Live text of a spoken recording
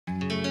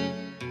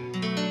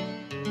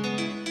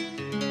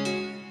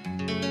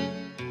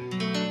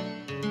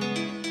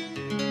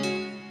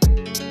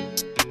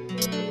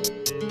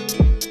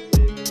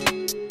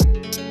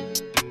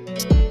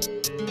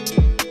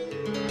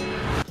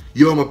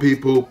Yo my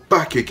people,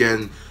 back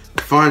again.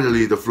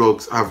 Finally the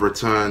vlogs have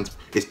returned.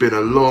 It's been a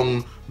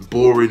long,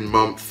 boring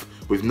month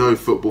with no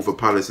football for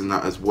Palace and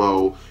that as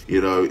well.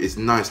 You know, it's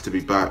nice to be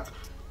back.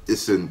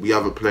 Listen, we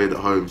haven't played at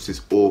home since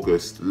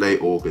August,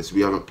 late August.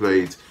 We haven't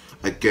played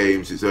a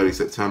game since early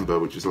September,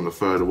 which is on the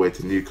 3rd away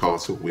to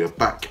Newcastle. We are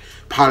back.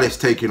 Palace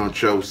taking on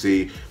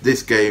Chelsea.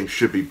 This game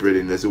should be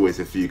brilliant. There's always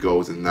a few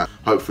goals in that.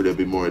 Hopefully it'll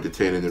be more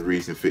entertaining than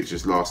recent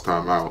fixtures last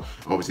time out.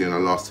 Obviously in the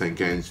last 10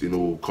 games in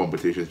all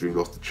competitions we've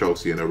lost to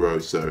Chelsea in a row,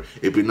 so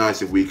it'd be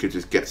nice if we could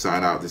just get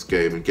something out of this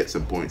game and get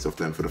some points off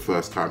them for the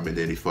first time in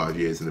nearly 5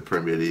 years in the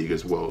Premier League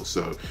as well.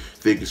 So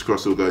fingers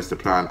crossed all goes to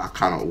plan. I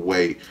cannot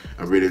wait.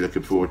 I'm really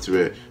looking forward to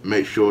it.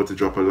 Make sure to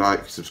drop a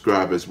like,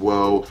 subscribe as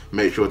well.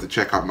 Make sure to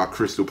check out my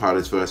Crystal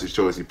Palace versus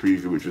Chelsea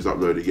preview, which was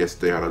uploaded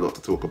yesterday. I had a lot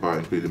to talk about,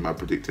 including my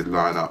predicted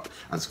lineup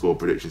and score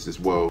predictions as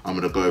well. I'm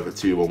going to go over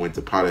 2-1 win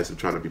to Palace. I'm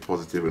trying to be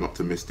positive and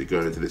optimistic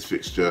going into this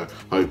fixture,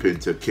 hoping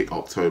to kick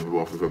October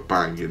off with a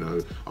bang, you know,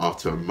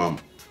 after a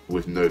month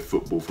with no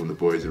football from the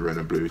boys in red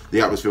and blue. The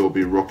atmosphere will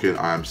be rocking,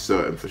 I am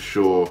certain for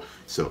sure.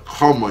 So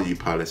come on you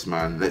Palace,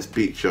 man, let's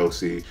beat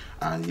Chelsea,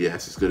 and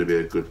yes, it's going to be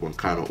a good one.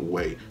 Cannot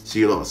wait. See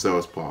you lot at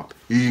Selhurst Park.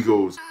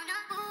 Eagles.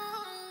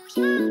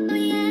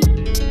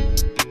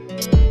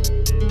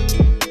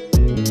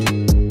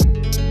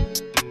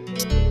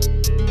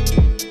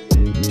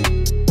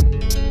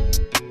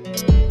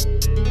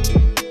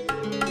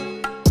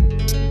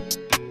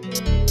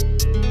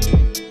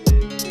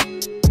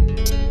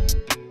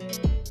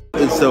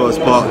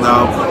 Selhurst Park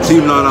now.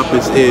 Team lineup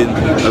is in,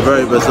 a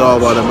very bizarre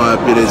one in my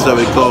opinion. So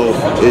in goal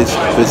is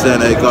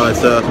Vicente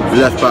Gaeta,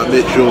 left back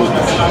Mitchell,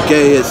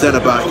 Gay at centre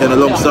back, and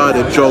alongside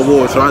him Joel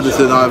Ward. So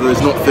Anderson either is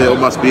not fit or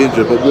must be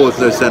injured, but Ward's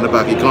no centre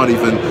back. He can't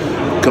even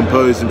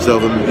compose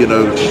himself and, you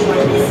know,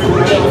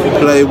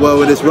 play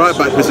well in his right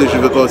back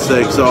position for God's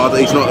sake. So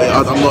he's not.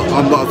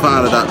 I'm not a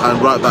fan of that. And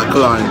right back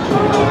Klein,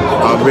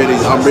 I'm really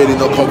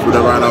not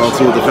confident right now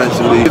at all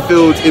defensively. In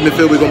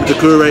midfield we've got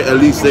Takure,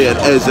 Elise and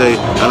Eze,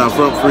 and our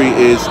front three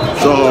is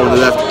Zaha on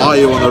the left,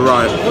 Ayew on the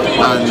right,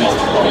 and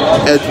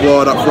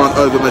Edouard up front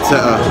over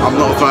Mateta. I'm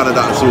not a fan of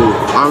that at all.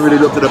 I haven't really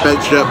looked at the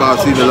bench yet, but I've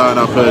seen the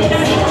lineup, and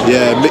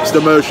yeah, mixed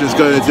emotions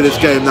going into this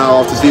game now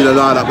after seeing the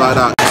lineup like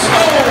that.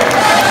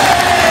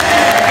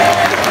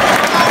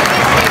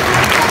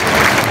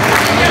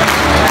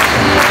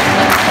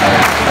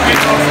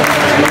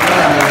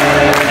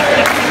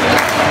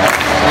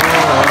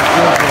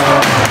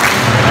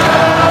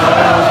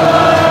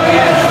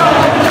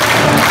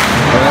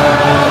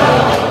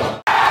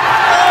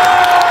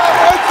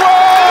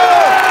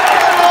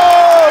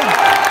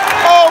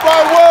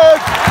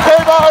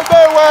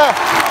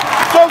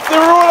 They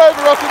were all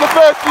over us in the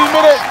first few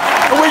minutes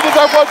and we just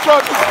had one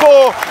chance to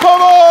score. Come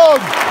on!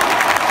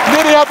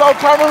 Nearly had that on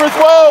camera as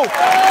well.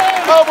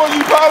 Come on you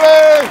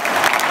Palace!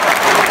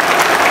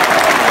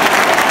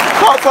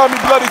 Can't tell me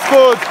bloody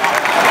scored.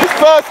 His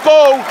first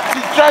goal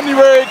since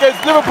January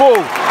against Liverpool.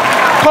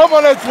 Come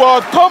on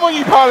Edouard, come on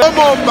you Palace.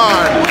 Come on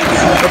man!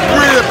 A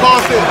brilliant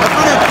passing, a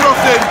brilliant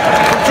crossing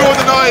from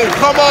Jordan Ayew.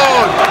 Come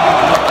on!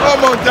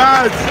 Come on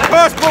Dad!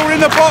 First ball in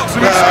the box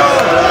and he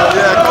scored.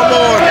 Yeah, come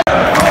on!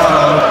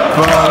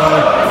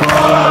 Follow,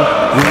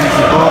 we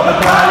support the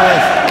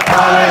Palace,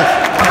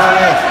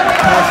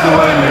 that's the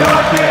way we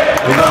like it,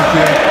 we like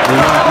it.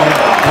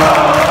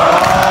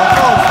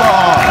 Go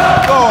far,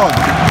 go on.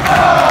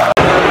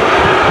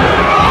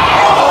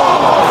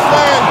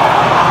 Hey,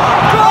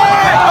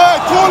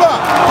 corner,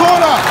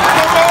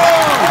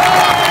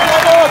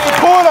 come on, it's a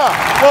corner.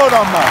 Well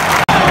done, man.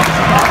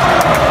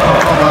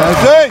 Come on,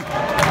 Eze.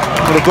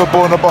 Got a good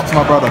ball in the box,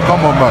 my brother,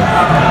 come on, man.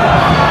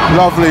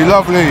 Lovely.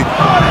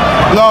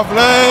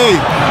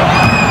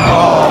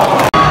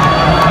 Oh,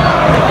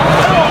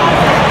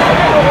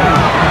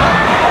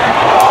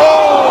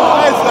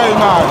 Eze,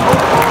 man.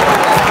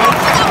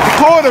 The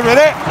corner,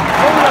 innit?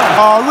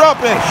 Oh,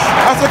 rubbish.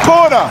 That's a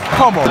corner.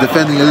 Come on.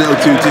 Defending a little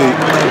too deep.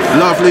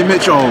 Lovely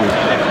Mitchell.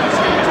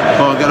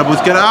 Oh, get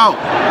it out.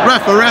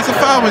 Referee has a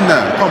foul in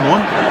there. Come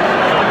on.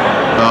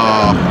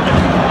 Oh,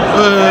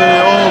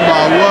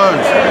 my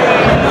word.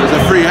 There's a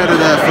free header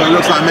there for, it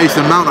looks like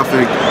Mason Mount, I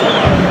think.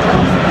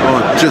 Oh,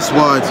 just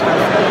wide.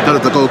 Don't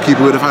know if the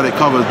goalkeeper would have had it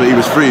covered, but he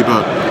was free.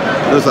 But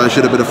it looks like it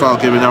should have been a foul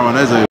given there on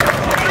Eze.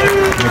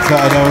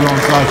 Mateta there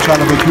alongside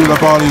Chalobah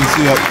Koulibaly, you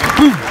see it.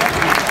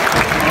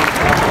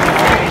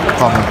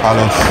 Come on,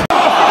 Palace.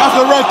 That's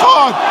a red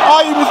card.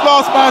 Ayew was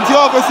last man.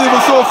 Thiago Silva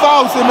saw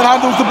fouls him and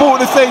handles the ball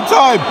at the same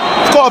time.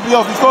 It's got to be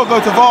off. It's got to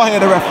go to VAR here,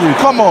 the referee.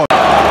 Come on.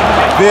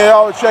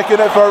 VAR checking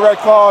it for a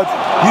red card.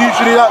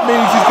 Usually that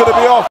means he's going to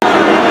be off.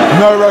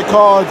 No red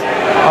card.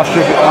 I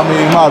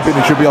mean, in my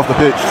opinion, should be off the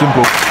pitch.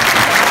 Simple.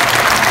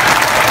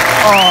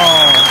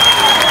 Oh,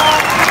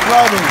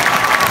 running.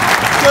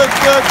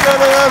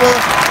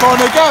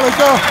 Conor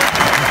Gallagher.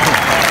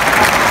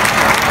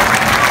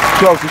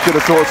 Chelsea should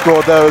have sort of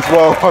scored there as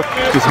well.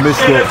 Just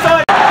missed it.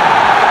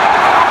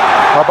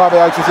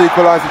 Aubameyang just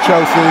equalised for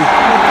Chelsea.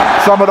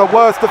 Some of the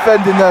worst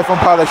defending there from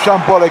Palace.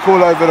 Shambolic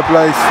all over the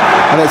place.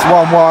 And it's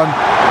 1-1.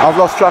 I've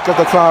lost track of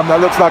the time. That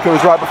looks like it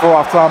was right before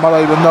half time. I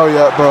don't even know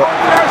yet, but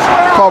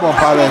Come on,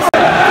 Palace.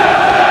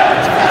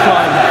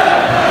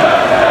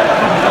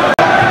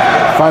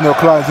 Daniel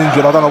Klein's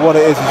injured. I don't know what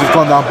it is. He's just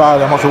gone down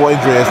badly. I'm not sure what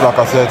injury it is, like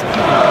I said.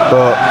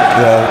 But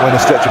yeah, when the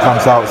stretcher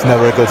comes out, it's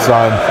never a good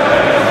sign.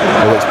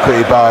 It looks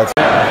pretty bad.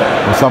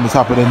 Well, something's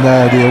happening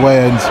there. The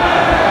away end.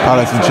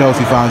 Palace and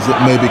Chelsea fans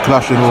that may be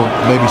clashing, or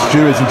maybe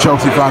stewards and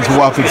Chelsea fans, from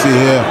what I can see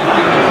here.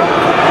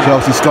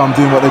 Chelsea scum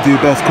doing what they do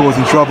best,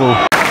 causing trouble.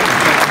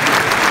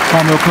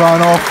 Daniel Klein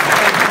off.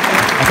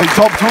 I think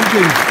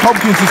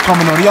Tompkins is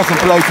coming on. He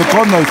hasn't played for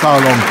God knows how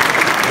long.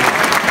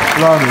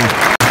 Blimey.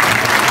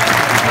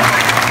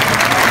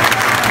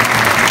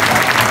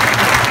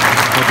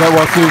 Get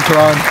well soon,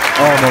 Klein.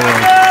 Oh my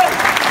word.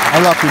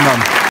 Unlucky,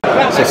 man.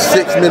 So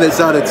 6 minutes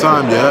at a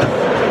time, yeah?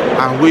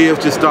 And we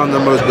have just done the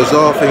most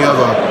bizarre thing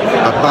ever.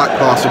 A back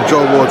pass from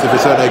Joe Ward to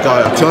Vicente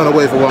guy. I turn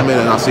away for 1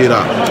 minute and I see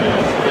that.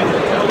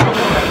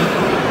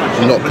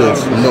 Not good.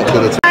 Not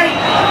good at all.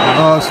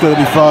 Oh, it's going to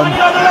be fun.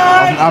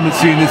 I haven't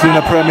seen this in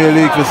the Premier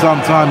League for some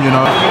time, you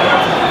know.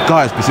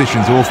 Guy's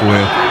position's awful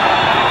here.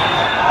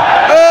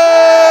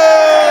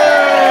 Hey!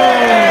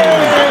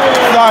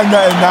 Sign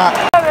that in that.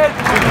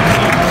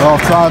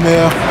 Half time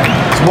here,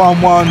 it's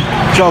 1-1.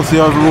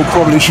 Chelsea overall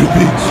probably should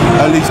be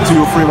at least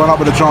 2 or 3 1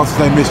 up with the chances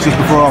they missed just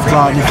before half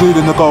time,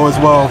 including the goal as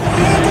well.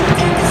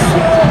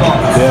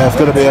 Yeah, it's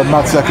going to be a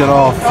mad second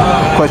half.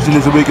 Question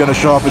is, are we going to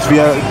show up? Is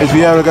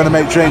Vieira going to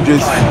make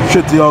changes?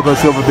 Should Thiago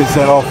Silva be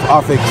sent off?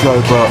 I think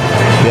so, but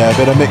yeah, a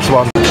bit of mixed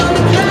one.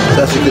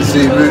 So as you can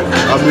see,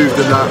 I moved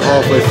in that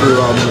halfway through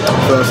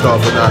first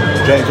half of that.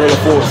 James, what are your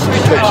thoughts?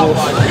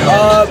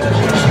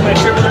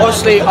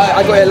 Honestly,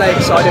 I got here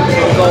late, so I didn't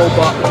see the goal,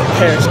 but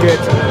here it's good.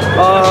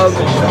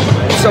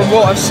 So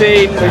what I've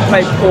seen, we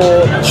played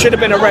poor. Should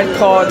have been a red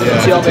card for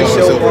Thiago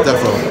Silva.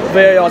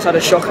 VAR's had a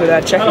shocker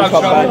there, checking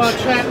club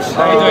badge.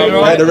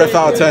 Hey, the ref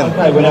out of 10.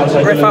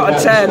 Ref out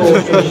of 10.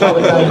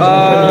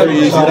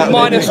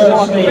 -1.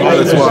 -1.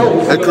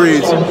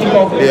 Agreed.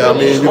 Yeah, I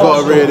mean, we've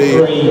got to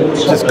really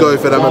just go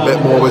for them a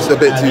bit more. It's a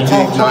bit too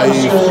deep,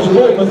 naive.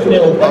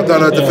 I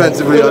don't know,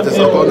 defensively, I've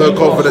got no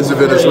confidence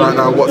within us right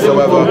now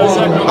whatsoever.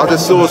 I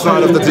just saw a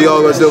sign of the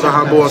Thiago Silva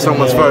handball on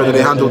someone's phone and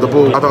he handled the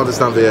ball. I don't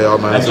understand VAR,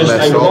 man. It's a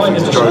mess. The whole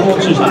thing's a joke.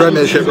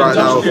 Premiership right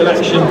now,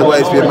 the way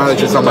it's being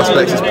managed in some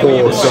aspects is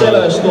poor. So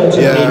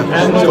yeah,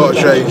 it's got to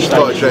change. It's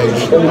got to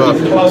change. But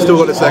still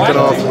got the second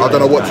half. I don't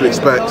know what to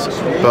expect,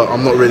 but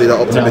I'm not really that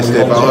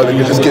optimistic. But I hope we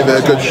can just give it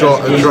a good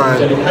shot and try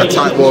and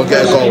attack ball and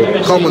get a goal.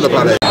 Come on the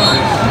Palace.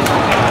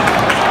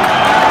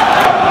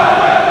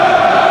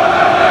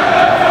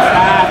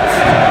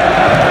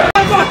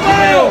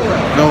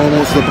 No one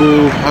wants the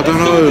ball. I don't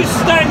know. Just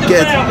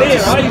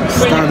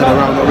standing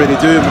around, not really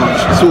doing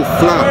much. It's all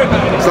flat.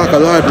 It's like a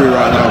library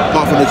right now,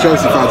 apart from the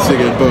Chelsea fans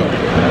singing. But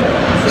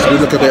we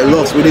look a bit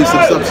lost. We need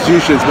some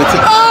substitutions.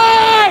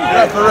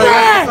 Referee,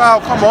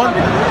 foul, come on. I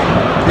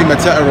think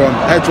Mateta on.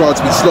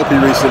 Edouard's been sloppy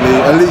recently.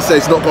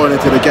 Elise's not going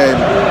into the game.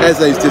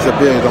 Eze's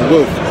disappeared. And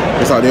Wolf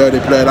is like the only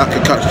player that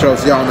could catch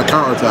Chelsea out on the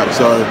counter-attack.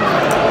 So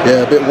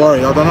yeah, a bit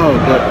worried. I don't know,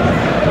 but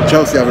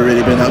Chelsea haven't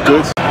really been that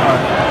good.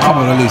 Come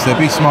on, Elise,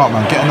 be smart,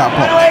 man. Get in that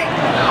box.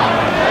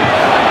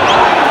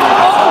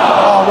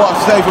 Oh, what a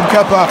save from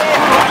Kepa.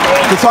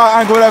 The tight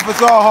angle there for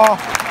Zaha.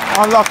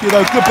 Unlucky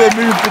though. Good bit of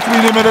move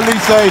between him and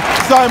Elise.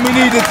 Something we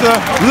needed to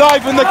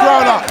liven the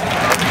crowd up.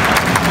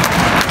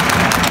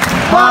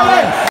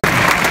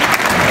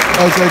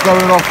 Eze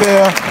going off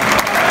here.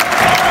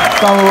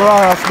 Done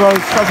alright, I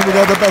suppose. Hasn't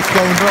been the best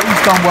game, but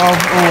he's done well,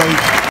 always.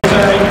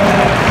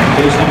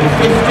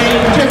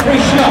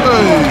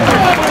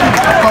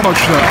 Come on,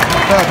 Schlupp.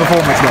 Better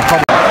performance now, come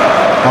on.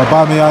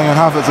 Aubameyang and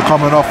Havertz are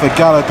coming off for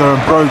Gallagher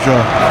and Broja.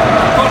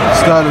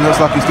 Sterling looks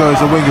like he's going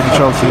as a winger for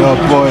Chelsea. Oh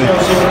boy.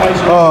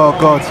 Oh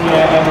God.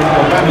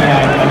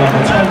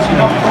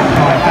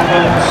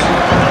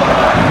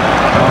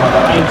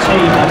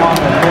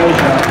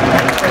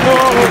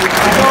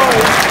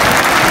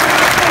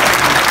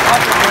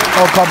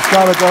 Oh, comes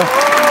Gallagher.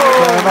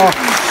 Fair enough.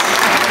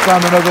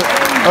 Standing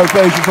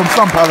ovation from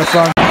some Palace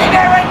fans.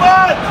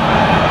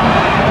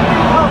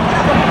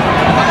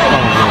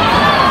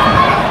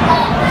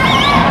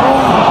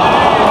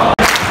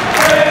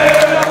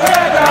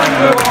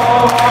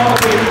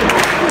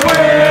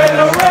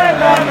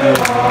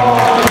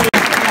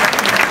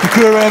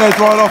 Kukurene's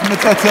right off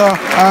Mateta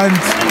and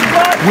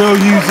Will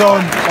Hughes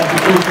on.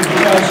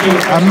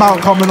 And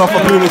Mount coming off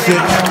of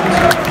Pulisic.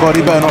 God,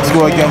 he better not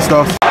score against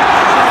us.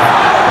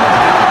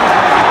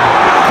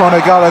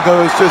 Conor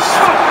Gallagher is just...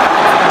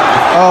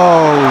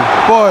 Oh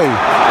boy.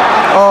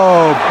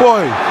 Oh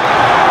boy.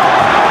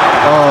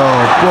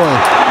 Oh boy.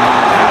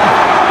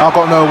 I've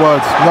got no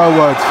words. No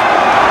words.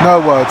 No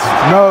words.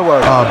 No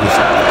words.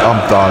 I'm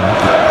done.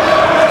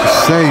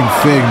 Same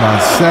thing, man.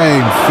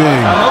 Same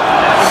thing.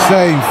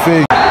 Same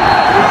thing.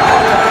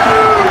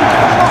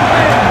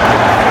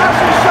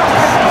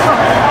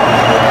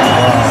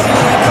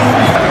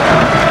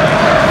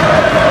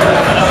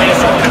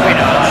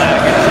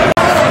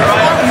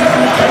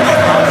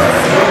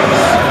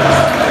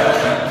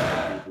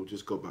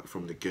 Got back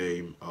from the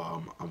game.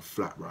 I'm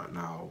flat right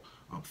now.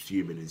 I'm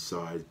fuming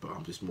inside, but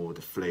I'm just more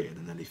deflated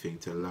than anything.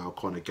 To allow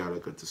Conor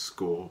Gallagher to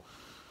score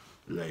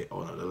late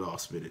on at the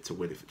last minute to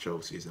win it for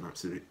Chelsea is an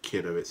absolute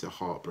killer. It's a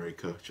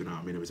heartbreaker. Do you know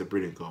what I mean? It was a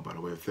brilliant goal, by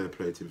the way. Fair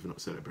play to him for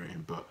not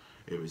celebrating, but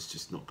it was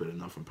just not good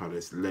enough from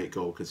Palace. Late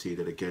goal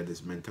conceded again.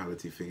 This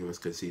mentality thing of us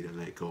conceding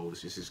late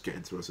goals just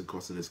getting to us and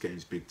costing us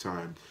games big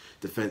time.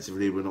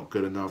 Defensively, we're not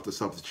good enough. The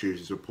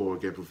substitutions were poor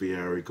again for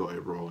Vieira. He got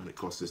it wrong and it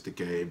cost us the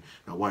game.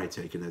 Now, why are you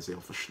taking Eze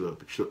off for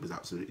Schlupp? Schlupp was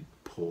absolutely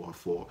poor, I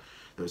thought.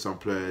 There were some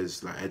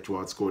players like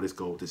Edouard scored his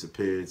goal,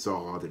 disappeared.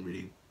 Zaha didn't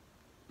really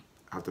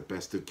have the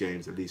best of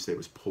games. At least it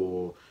was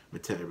poor.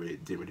 Mateta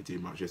didn't really do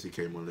much. Yes, he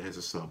came on there as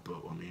a sub,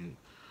 but I mean,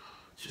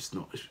 it's just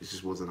not. It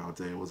just wasn't our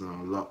day. It wasn't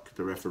our luck.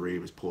 The referee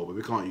was poor, but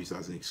we can't use that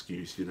as an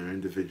excuse. You know,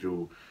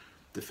 individual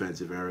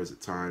defensive errors at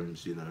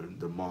times. You know,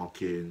 the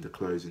marking, the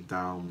closing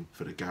down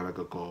for the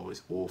Gallagher goal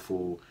is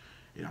awful.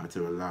 You know,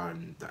 to allow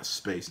him that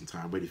space and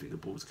time. Where do you think the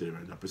ball was going to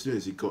end up? As soon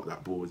as he got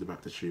that ball, was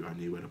about to shoot. I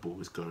knew where the ball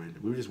was going.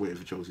 We were just waiting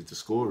for Chelsea to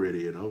score.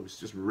 Really, you know, it was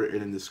just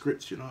written in the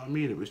scripts. You know what I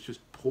mean? It was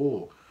just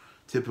poor.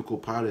 Typical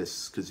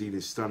Palace,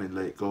 conceding stunning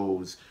late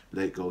goals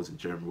in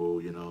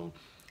general, you know.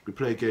 We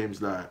play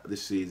games like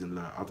this season,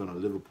 like, I don't know,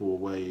 Liverpool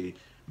away,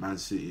 Man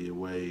City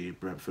away,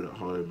 Brentford at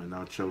home, and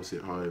now Chelsea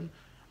at home.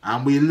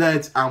 And we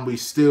led and we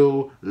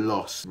still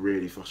lost.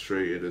 Really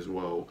frustrated as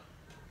well.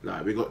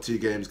 Like, we got 2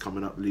 games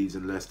coming up, Leeds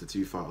and Leicester,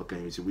 2 vital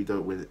games. If we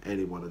don't win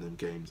any one of them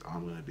games,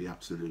 I'm going to be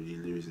absolutely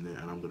losing it,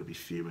 and I'm going to be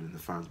fuming, and the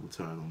fans will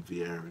turn on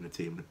Vieira and the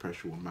team, and the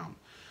pressure will mount.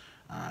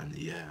 And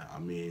yeah, I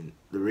mean,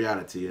 the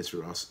reality is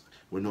for us,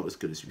 we're not as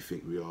good as we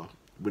think we are.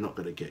 We're not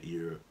going to get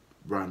Europe.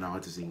 Right now,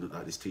 it doesn't look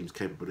like this team's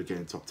capable of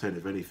getting top 10,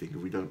 if anything. If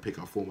we don't pick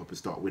our form up and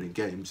start winning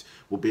games,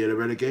 we'll be in a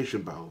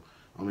relegation battle.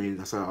 I mean,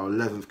 that's our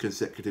 11th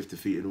consecutive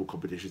defeat in all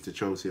competitions to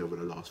Chelsea over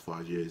the last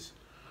 5 years.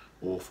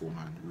 Awful,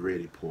 man.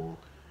 Really poor.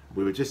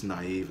 We were just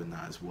naive in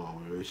that as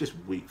well. It was just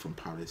weak from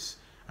Palace.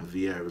 And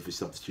Vieira, with his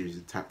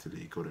substitutions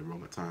tactically, got it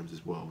wrong at times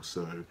as well.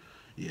 So,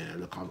 yeah,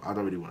 look, I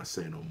don't really want to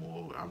say no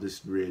more. I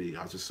just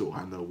sort of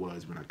had no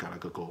words when that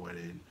Gallagher goal went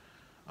in.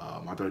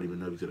 I don't even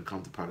know if he's going to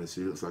come to Palace.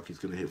 He looks like he's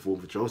going to hit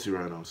form for Chelsea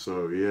right now.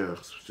 So, yeah,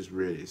 it's just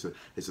really,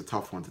 it's a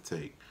tough one to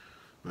take.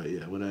 But,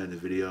 yeah, we're going to end the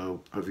video.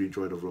 Hope you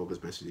enjoyed the vlog as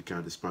best as you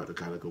can, despite the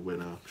Gallagher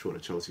winner. I'm sure the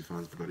Chelsea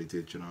fans bloody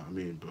did, you know what I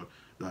mean? But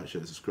like,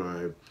 share,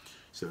 subscribe,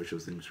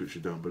 socials, things which are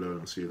down below.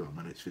 And I'll see you on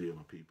my next video,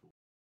 my people.